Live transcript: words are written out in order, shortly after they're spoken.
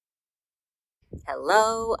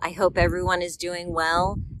Hello, I hope everyone is doing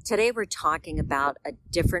well. Today we're talking about a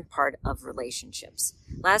different part of relationships.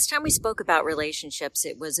 Last time we spoke about relationships,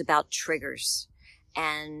 it was about triggers.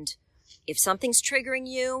 And if something's triggering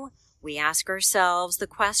you, we ask ourselves the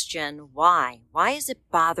question, why? Why is it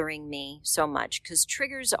bothering me so much? Because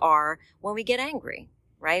triggers are when we get angry,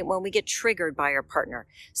 right? When we get triggered by our partner.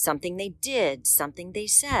 Something they did, something they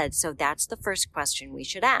said. So that's the first question we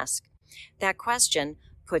should ask. That question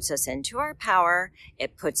puts us into our power.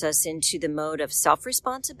 It puts us into the mode of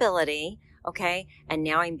self-responsibility, okay? And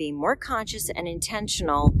now I'm being more conscious and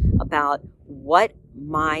intentional about what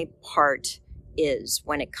my part is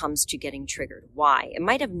when it comes to getting triggered. Why? It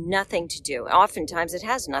might have nothing to do. Oftentimes it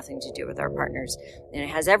has nothing to do with our partners, and it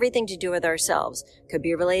has everything to do with ourselves. Could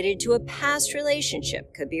be related to a past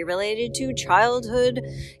relationship, could be related to childhood,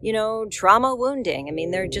 trauma wounding. I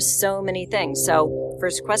mean, there are just so many things. So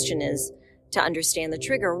first question is to understand the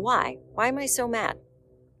trigger. Why? Why am I so mad?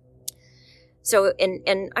 So,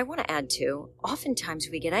 and I want to add too, oftentimes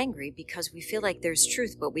we get angry because we feel like there's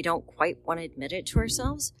truth, but we don't quite want to admit it to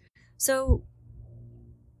ourselves. So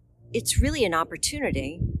it's really an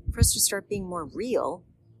opportunity for us to start being more real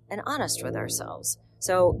and honest with ourselves.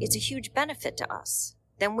 So it's a huge benefit to us.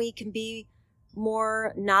 Then we can be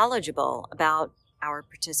more knowledgeable about our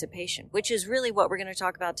participation, which is really what we're going to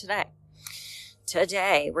talk about today.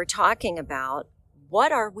 Today, we're talking about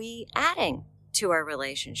what are we adding to our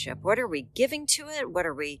relationship? What are we giving to it? What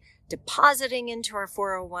are we depositing into our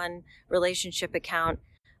 401 relationship account?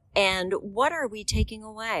 And what are we taking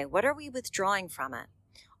away? What are we withdrawing from it?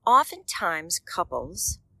 Oftentimes,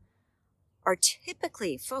 couples are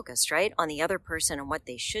typically focused, right, on the other person and what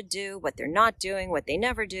they should do, what they're not doing, what they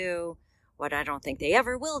never do, what I don't think they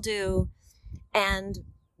ever will do. And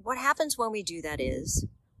what happens when we do that is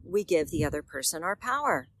we give the other person our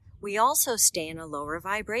power. We also stay in a lower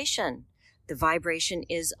vibration. The vibration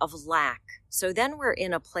is of lack. So then we're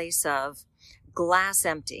in a place of glass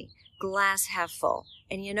empty, glass half full.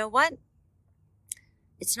 And you know what?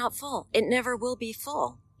 It's not full. It never will be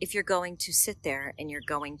full if you're going to sit there and you're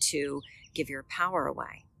going to give your power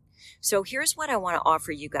away. So here's what I want to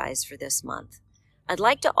offer you guys for this month. I'd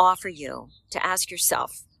like to offer you to ask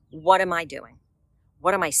yourself, what am I doing?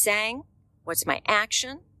 What am I saying? What's my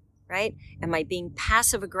action? Right? Am I being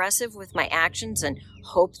passive aggressive with my actions and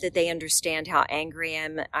hope that they understand how angry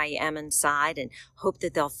I am inside and hope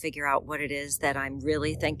that they'll figure out what it is that I'm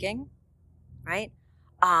really thinking? Right?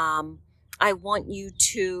 I want you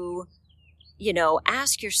to,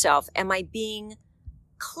 ask yourself, am I being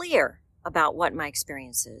clear about what my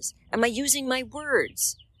experience is? Am I using my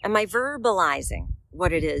words? Am I verbalizing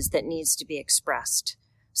what it is that needs to be expressed?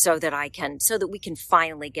 So that we can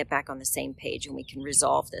finally get back on the same page and we can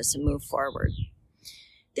resolve this and move forward.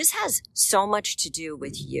 This has so much to do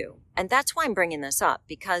with you. And that's why I'm bringing this up,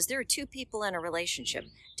 because there are two people in a relationship.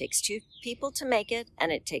 It takes two people to make it,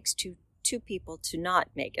 and it takes two people to not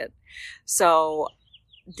make it. So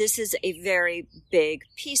this is a very big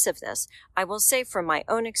piece of this. I will say from my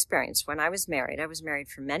own experience, when I was married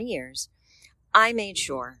for many years, I made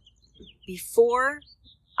sure before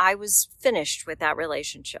I was finished with that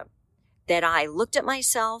relationship, that I looked at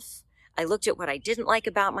myself, I looked at what I didn't like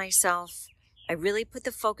about myself, I really put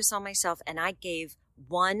the focus on myself, and I gave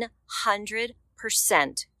 100%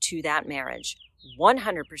 to that marriage.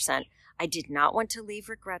 100%. I did not want to leave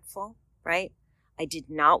regretful, right? I did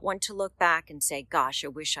not want to look back and say, gosh, I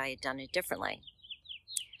wish I had done it differently.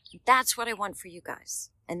 That's what I want for you guys,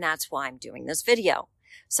 and that's why I'm doing this video.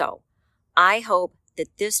 So I hope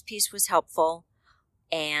that this piece was helpful.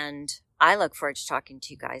 And I look forward to talking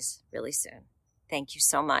to you guys really soon. Thank you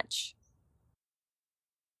so much.